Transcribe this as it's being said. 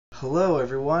Hello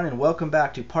everyone, and welcome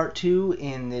back to part 2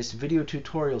 in this video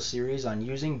tutorial series on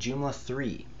using Joomla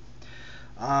 3.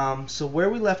 So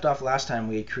where we left off last time,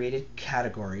 we had created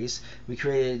categories, we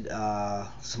created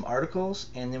some articles,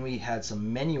 and then we had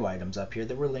some menu items up here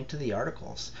that were linked to the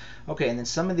articles. Okay, and then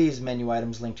some of these menu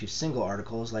items link to single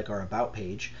articles like our About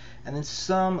page, and then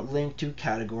some link to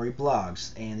category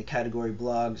blogs, and the category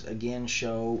blogs again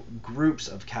show groups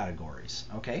of categories.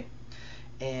 Okay.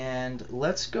 And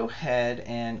let's go ahead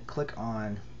and click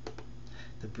on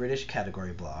the British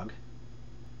category blog.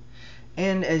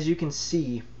 And as you can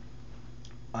see,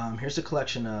 here's a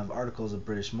collection of articles of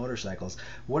British motorcycles.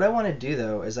 What I want to do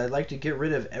though is I'd like to get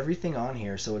rid of everything on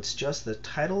here, so it's just the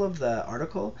title of the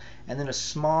article and then a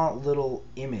small little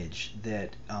image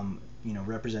that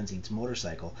represents each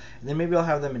motorcycle. And then maybe I'll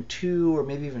have them in 2 or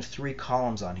maybe even 3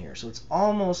 columns on here. So it's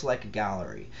almost like a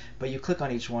gallery, but you click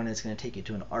on each one and it's going to take you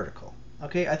to an article.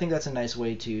 Okay, I think that's a nice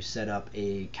way to set up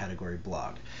a category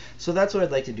blog. So that's what I'd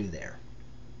like to do there.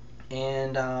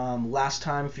 And last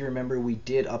time, if you remember, we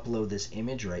did upload this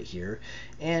image right here,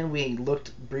 and we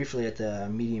looked briefly at the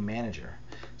Media Manager.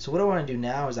 So what I want to do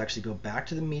now is actually go back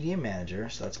to the Media Manager.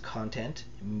 So that's Content,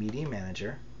 Media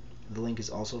Manager. The link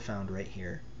is also found right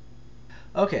here.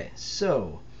 Okay,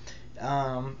 so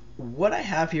what I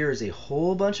have here is a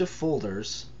whole bunch of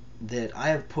folders that I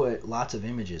have put lots of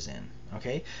images in.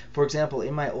 Okay, for example,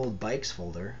 in my old bikes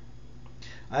folder,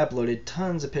 I uploaded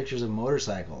tons of pictures of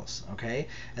motorcycles. Okay,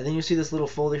 and then you see this little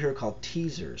folder here called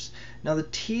teasers. Now the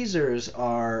teasers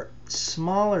are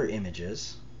smaller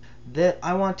images that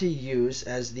I want to use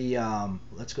as the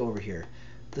let's go over here,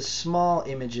 the small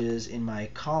images in my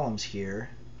columns here,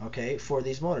 okay, for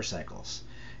these motorcycles.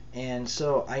 And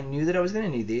so I knew that I was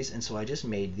going to need these, and so I just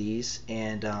made these,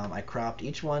 and I cropped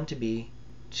each one to be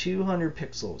 200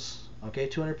 pixels. Okay,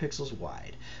 200 pixels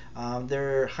wide.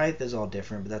 Their height is all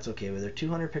different, but that's okay. But they're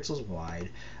 200 pixels wide.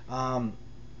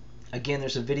 Again,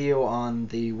 there's a video on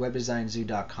the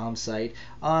webdesignzoo.com site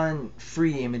on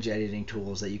free image editing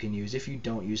tools that you can use if you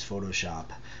don't use Photoshop.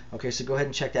 Okay, so go ahead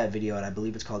and check that video out. I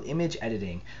believe it's called Image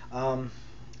Editing.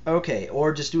 Okay,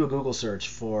 or just do a Google search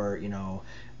for,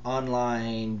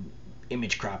 online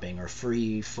image cropping or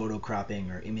free photo cropping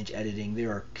or image editing.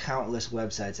 There are countless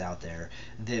websites out there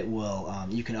that will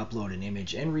you can upload an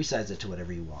image and resize it to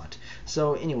whatever you want.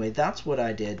 So anyway, that's what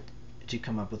I did to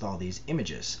come up with all these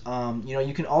images.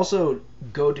 You can also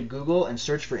go to Google and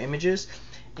search for images,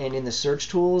 and in the search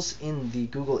tools in the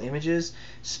Google Images,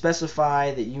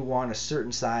 specify that you want a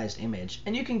certain sized image,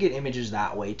 and you can get images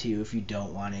that way too if you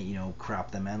don't want to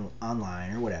crop them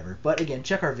online or whatever. But again,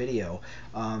 check our video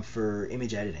for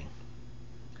image editing.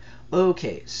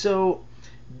 Okay, so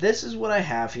this is what I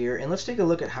have here, and let's take a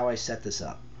look at how I set this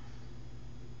up.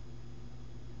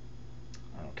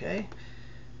 Okay.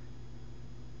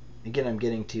 Again, I'm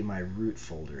getting to my root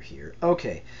folder here.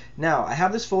 Okay, now I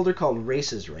have this folder called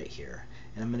Races right here,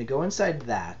 and I'm going to go inside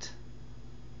that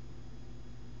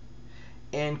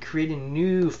and create a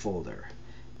new folder.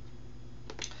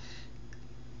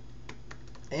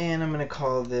 And I'm going to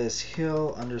call this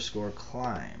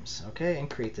hill_climbs, okay, and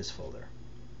create this folder.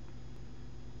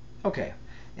 Okay,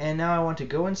 and now I want to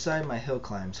go inside my hill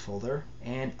climbs folder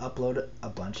and upload a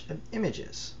bunch of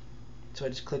images. So I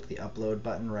just click the upload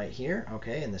button right here,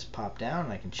 okay, and this popped down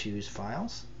and I can choose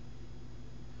files.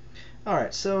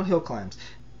 Alright, so hill climbs.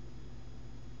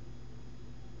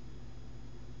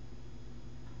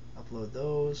 Upload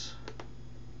those.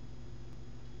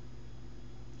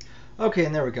 Okay,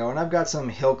 and there we go. And I've got some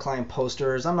hill climb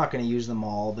posters. I'm not going to use them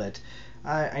all, but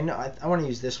I know I want to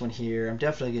use this one here. I'm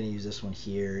definitely going to use this one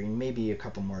here, and maybe a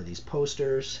couple more of these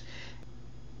posters.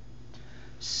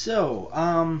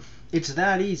 So, it's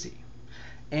that easy.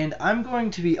 And I'm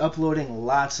going to be uploading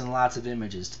lots and lots of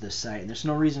images to this site, and there's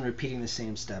no reason repeating the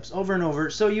same steps over and over.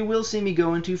 So you will see me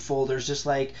go into folders, just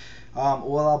like,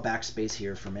 well, I'll backspace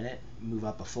here for a minute, move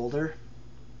up a folder,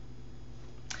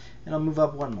 and I'll move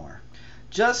up one more.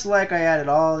 Just like I added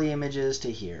all the images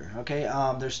to here, okay?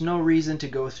 There's no reason to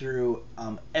go through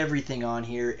everything on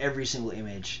here, every single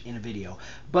image in a video,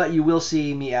 but you will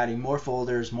see me adding more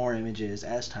folders, more images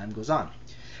as time goes on.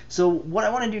 So what I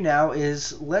want to do now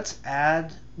is let's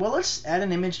add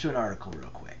an image to an article real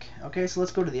quick. Okay, so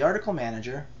let's go to the Article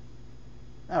Manager.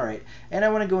 Alright, and I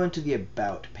want to go into the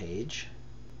About page.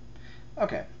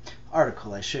 Okay,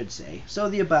 article I should say. So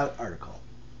the About article.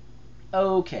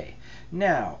 Okay,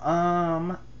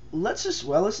 now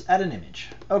let's add an image.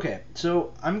 Okay,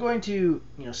 so I'm going to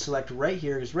select right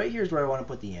here, because right here is where I want to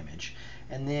put the image,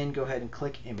 and then go ahead and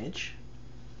click Image.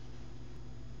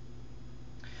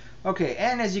 Okay,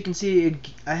 and as you can see,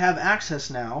 I have access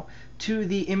now to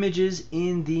the images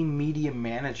in the Media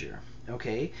Manager.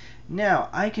 Okay, now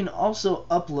I can also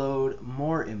upload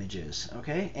more images,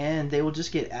 okay, and they will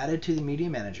just get added to the media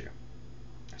manager.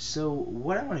 So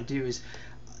what I want to do is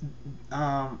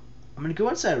I'm going to go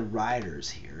inside riders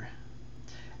here,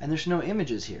 and there's no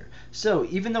images here. So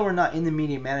even though we're not in the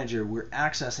media manager, we're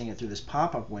accessing it through this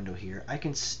pop-up window here, I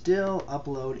can still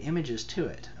upload images to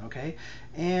it, okay?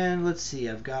 And let's see,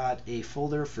 I've got a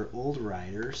folder for old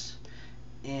riders,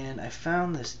 and I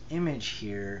found this image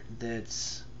here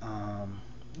that's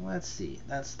let's see,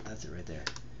 that's it right there.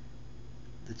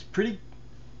 It's pretty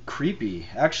creepy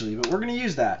actually, but we're going to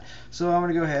use that. So I'm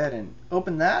going to go ahead and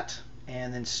open that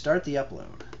and then start the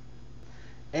upload.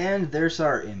 And there's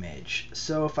our image.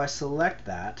 So if I select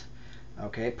that,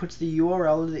 okay, it puts the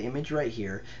URL of the image right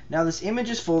here. Now this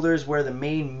images folder is where the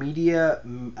main media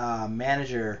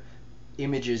manager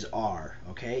images are,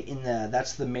 okay,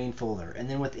 that's the main folder, and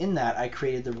then within that I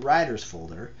created the riders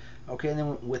folder, okay, and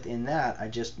then within that I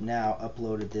just now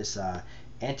uploaded this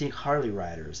antique Harley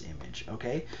riders image,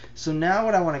 okay. So now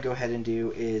what I want to go ahead and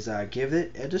do is give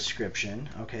it a description,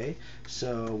 okay,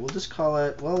 so we'll just call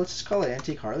it, well, let's just call it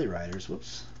antique Harley riders,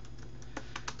 whoops,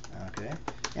 okay,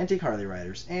 antique Harley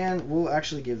riders, and we'll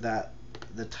actually give that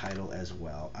the title as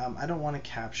well. I don't want a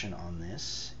caption on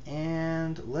this,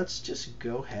 and let's just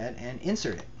go ahead and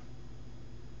insert it.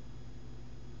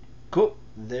 Cool,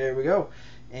 there we go.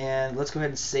 And let's go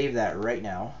ahead and save that right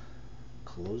now.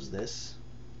 Close this.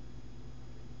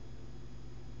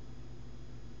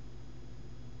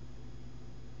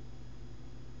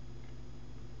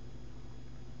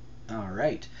 All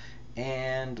right,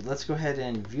 and let's go ahead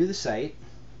and view the site.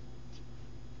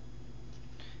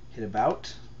 Hit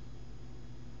about.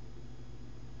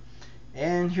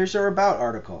 And here's our about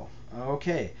article.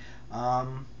 Okay.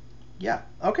 Yeah.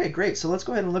 Okay, great. So let's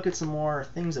go ahead and look at some more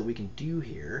things that we can do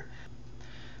here.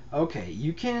 Okay,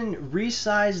 you can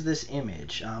resize this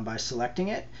image by selecting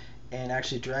it and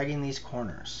actually dragging these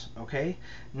corners. Okay.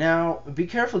 Now, be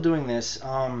careful doing this.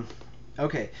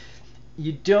 Okay.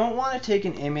 You don't want to take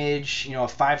an image, you know, a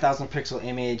 5,000 pixel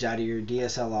image out of your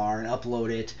DSLR and upload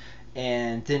it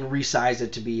and then resize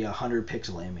it to be a 100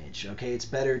 pixel image. Okay, it's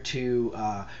better to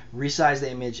resize the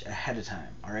image ahead of time.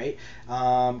 All right,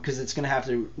 because it's going to have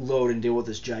to load and deal with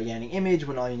this gigantic image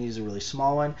when all you need is a really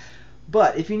small one.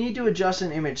 But if you need to adjust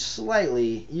an image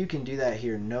slightly, you can do that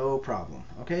here, no problem.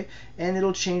 Okay, and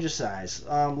it'll change the size.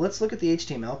 Let's look at the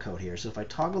HTML code here. So if I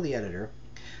toggle the editor,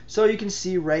 so you can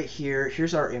see right here,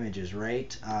 here's our images,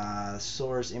 right?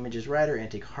 Source images rider,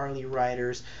 antique Harley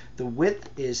riders. The width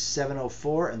is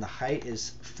 704 and the height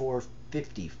is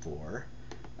 454.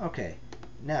 Okay,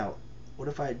 now what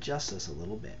if I adjust this a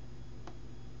little bit?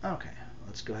 Okay,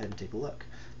 let's go ahead and take a look.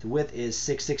 The width is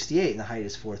 668 and the height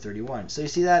is 431. So you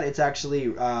see that it's actually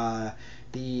the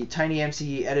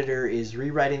TinyMC editor is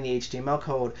rewriting the HTML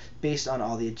code based on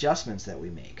all the adjustments that we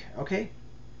make. Okay.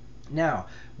 Now,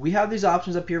 we have these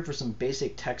options up here for some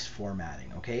basic text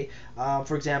formatting, okay?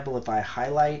 For example, if I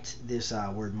highlight this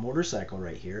word motorcycle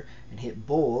right here and hit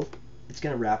bold, it's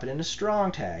going to wrap it in a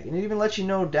strong tag. And it even lets you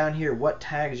know down here what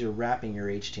tags you're wrapping your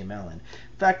HTML in.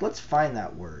 In fact, let's find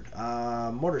that word.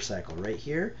 Motorcycle right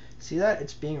here. See that?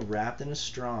 It's being wrapped in a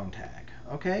strong tag,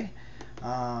 okay?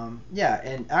 Yeah,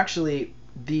 and actually,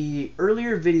 the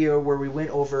earlier video where we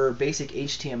went over basic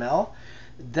HTML,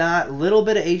 that little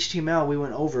bit of HTML we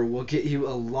went over will get you a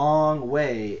long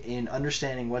way in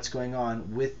understanding what's going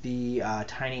on with the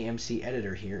TinyMC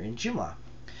editor here in Joomla.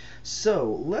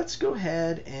 So let's go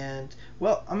ahead and,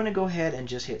 well, I'm going to go ahead and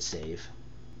just hit save.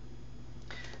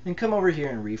 Then come over here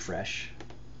and refresh.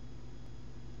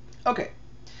 Okay.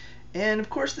 And of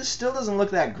course this still doesn't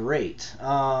look that great.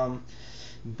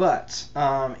 But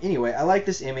anyway, I like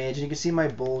this image, and you can see my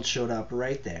bold showed up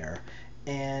right there.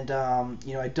 And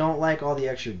you know, I don't like all the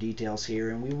extra details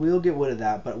here, and we will get rid of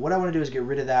that, but what I want to do is get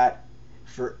rid of that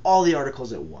for all the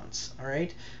articles at once. All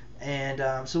right,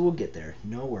 and so we'll get there,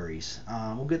 no worries.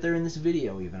 We'll get there in this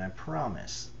video even, I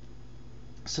promise.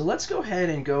 So let's go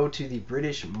ahead and go to the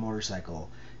British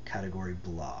motorcycle category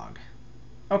blog.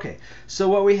 Okay, so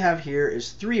what we have here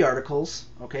is 3 articles.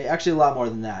 Okay, actually a lot more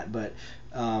than that, but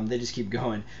they just keep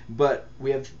going. But we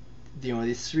have, you know,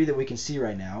 these 3 that we can see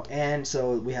right now, and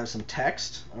so we have some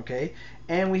text, okay,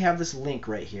 and we have this link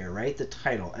right here, right, the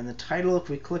title, and the title, if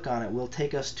we click on it, will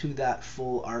take us to that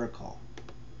full article.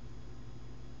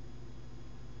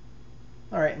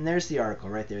 All right, and there's the article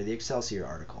right there, the Excelsior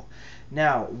article.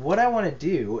 Now, what I want to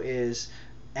do is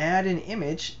add an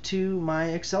image to my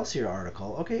Excelsior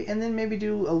article, okay, and then maybe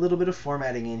do a little bit of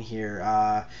formatting in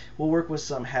here. We'll work with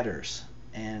some headers.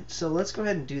 And so let's go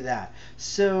ahead and do that.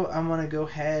 So I'm going to go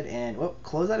ahead and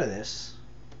close out of this.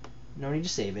 No need to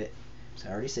save it, so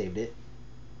I already saved it.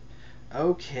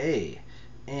 Okay,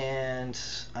 and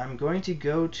I'm going to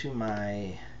go to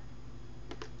my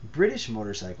British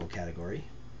motorcycle category.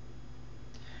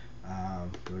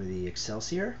 Go to the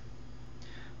Excelsior.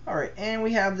 Alright, and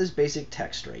we have this basic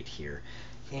text right here.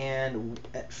 And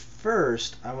at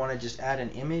first, I want to just add an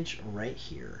image right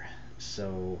here.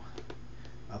 So,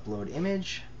 upload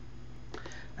image.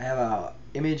 I have an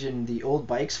image in the old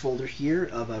bikes folder here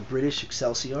of a British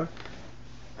Excelsior.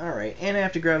 Alright, and I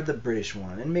have to grab the British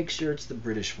one and make sure it's the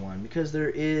British one because there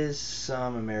is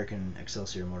some American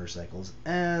Excelsior motorcycles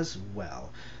as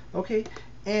well. Okay,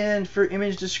 and for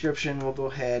image description, we'll go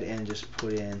ahead and just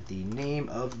put in the name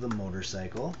of the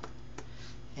motorcycle.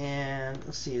 And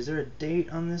let's see, is there a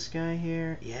date on this guy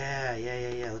here?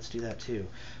 Yeah, let's do that too.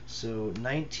 So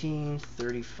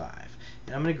 1935.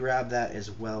 And I'm going to grab that as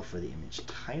well for the image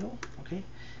title. Okay,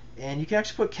 and you can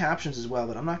actually put captions as well,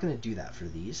 but I'm not going to do that for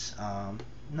these.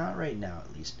 Not right now,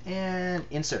 at least. And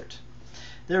insert.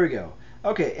 There we go.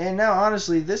 Okay, and now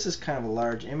honestly, this is kind of a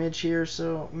large image here,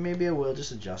 so maybe I will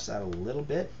just adjust that a little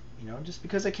bit, you know, just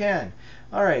because I can.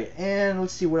 All right, and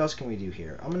let's see what else can we do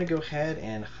here. I'm going to go ahead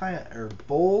and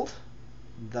bold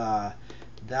that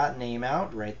name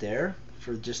out right there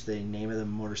for just the name of the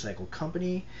motorcycle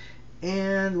company.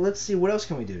 And let's see what else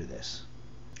can we do to this.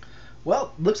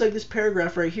 Well, looks like this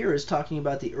paragraph right here is talking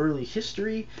about the early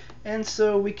history, and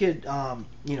so we could,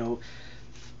 you know,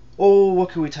 oh, what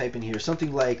can we type in here?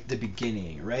 Something like the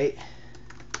beginning, right?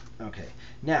 Okay.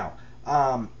 Now,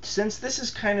 since this is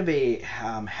kind of a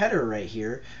header right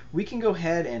here, we can go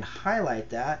ahead and highlight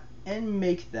that and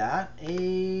make that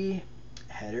a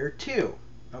header 2.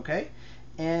 Okay?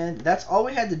 And that's all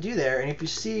we had to do there. And if you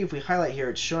see, if we highlight here,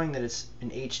 it's showing that it's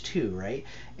an H2, right?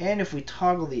 And if we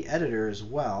toggle the editor as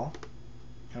well,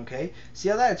 okay, see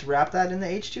how that? It's wrapped that in the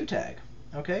H2 tag.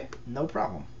 Okay? No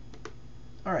problem.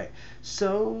 Alright,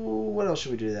 so what else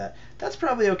should we do to that? That's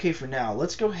probably okay for now.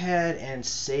 Let's go ahead and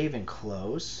save and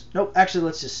close. Nope, actually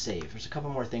let's just save. There's a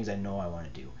couple more things I know I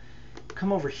want to do.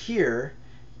 Come over here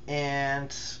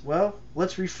and, well,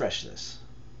 let's refresh this.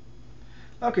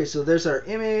 Okay, so there's our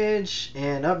image,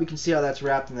 and up you can see how that's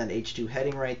wrapped in that H2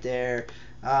 heading right there.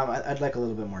 I'd like a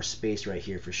little bit more space right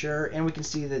here for sure, and we can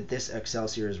see that this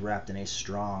Excelsior is wrapped in a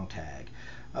strong tag.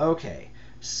 Okay,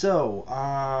 so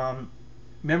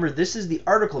remember, this is the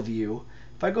article view.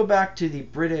 If I go back to the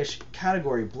British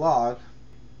category blog,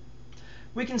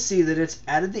 we can see that it's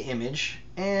added the image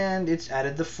and it's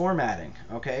added the formatting.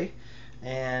 Okay,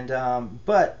 and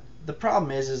but the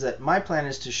problem is that my plan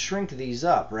is to shrink these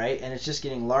up, right? And it's just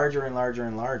getting larger and larger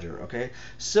and larger. Okay,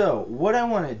 so what I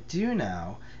want to do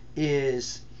now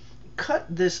is cut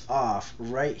this off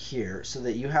right here so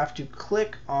that you have to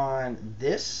click on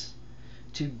this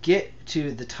to get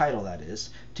to the title, that is,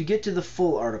 to get to the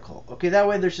full article. Okay, that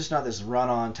way there's just not this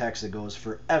run-on text that goes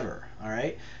forever. All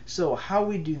right, so how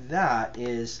we do that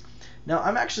is, now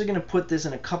I'm actually going to put this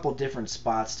in a couple different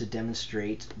spots to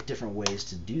demonstrate different ways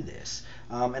to do this.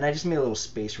 And I just made a little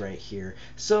space right here.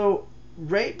 So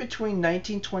right between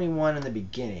 1921 and the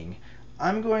beginning,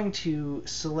 I'm going to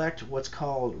select what's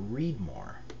called Read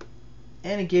More.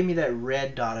 And it gave me that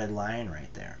red dotted line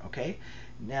right there. Okay,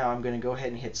 now I'm going to go ahead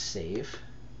and hit save.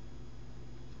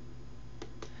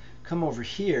 Come over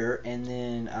here and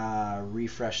then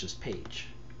refresh this page.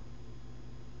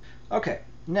 Okay,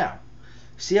 now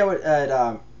see how it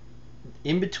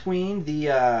in between the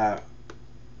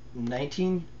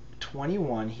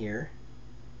 1921 here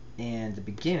and the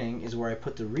beginning is where I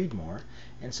put the read more.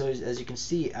 And so as you can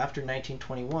see, after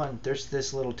 1921, there's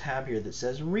this little tab here that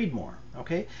says read more.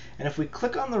 Okay, and if we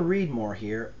click on the read more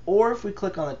here, or if we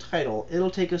click on the title, it'll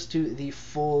take us to the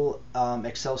full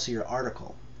Excelsior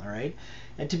article. All right,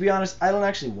 and to be honest, I don't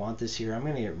actually want this here. I'm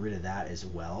going to get rid of that as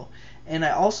well. And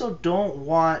I also don't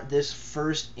want this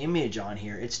first image on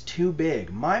here. It's too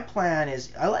big. My plan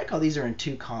is, I like how these are in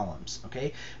 2 columns.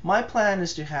 Okay, my plan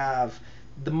is to have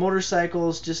the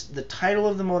motorcycles, just the title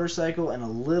of the motorcycle and a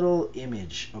little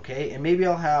image. Okay, and maybe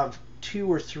I'll have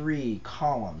 2 or 3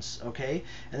 columns. Okay,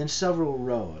 and then several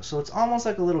rows. So it's almost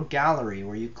like a little gallery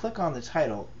where you click on the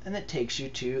title and it takes you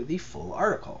to the full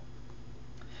article.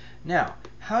 Now,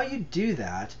 how you do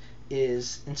that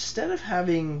is, instead of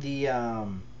having the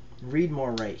read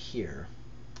more right here,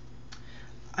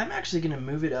 I'm actually going to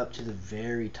move it up to the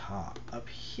very top, up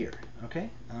here.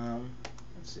 Okay,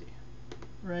 let's see,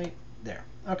 right there.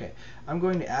 Okay, I'm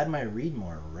going to add my read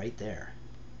more right there,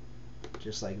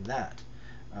 just like that.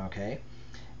 Okay,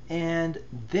 and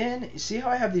then see how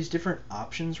I have these different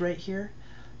options right here?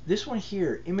 This one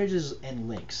here, images and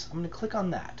links. I'm going to click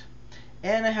on that.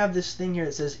 And I have this thing here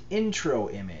that says intro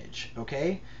image.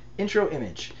 Okay, intro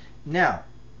image. Now,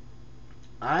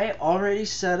 I already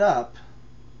set up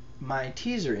my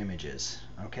teaser images,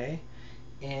 okay?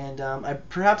 And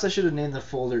perhaps I should have named the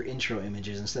folder intro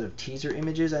images instead of teaser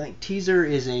images. I think teaser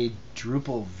is a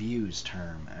Drupal views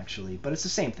term, actually, but it's the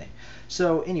same thing.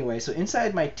 So anyway, so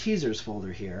inside my teasers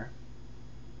folder here,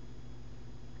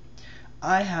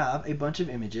 I have a bunch of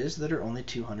images that are only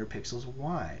 200 pixels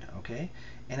wide, okay?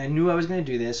 And I knew I was going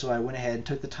to do this, so I went ahead and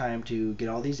took the time to get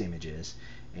all these images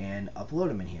and upload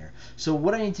them in here. So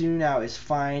what I need to do now is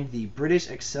find the British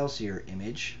Excelsior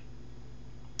image,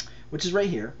 which is right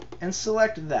here, and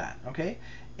select that, okay?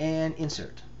 And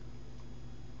insert.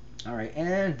 All right,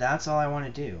 and that's all I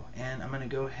want to do. And I'm going to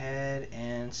go ahead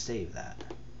and save that.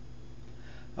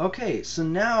 Okay, so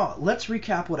now let's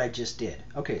recap what I just did.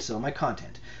 Okay, so my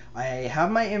content. I have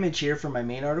my image here for my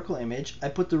main article image. I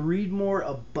put the read more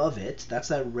above it. That's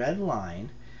that red line.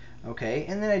 Okay,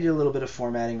 and then I did a little bit of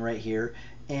formatting right here.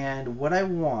 And what I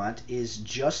want is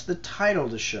just the title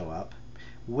to show up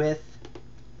with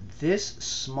this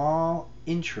small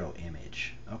intro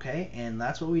image. Okay, and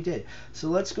that's what we did. So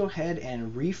let's go ahead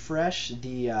and refresh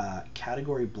the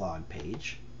category blog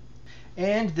page.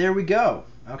 And there we go.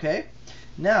 Okay.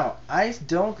 Now, I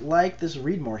don't like this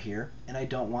read more here, and I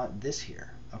don't want this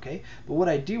here, okay? But what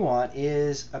I do want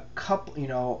is a couple,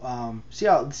 see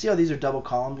how these are double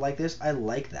columned like this? I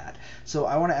like that. So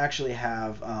I want to actually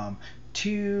have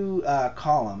two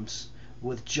columns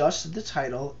with just the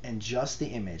title and just the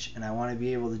image, and I want to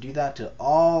be able to do that to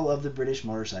all of the British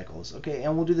motorcycles, okay?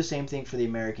 And we'll do the same thing for the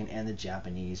American and the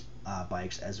Japanese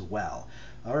bikes as well.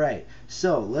 All right,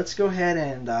 so let's go ahead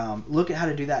and look at how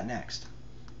to do that next.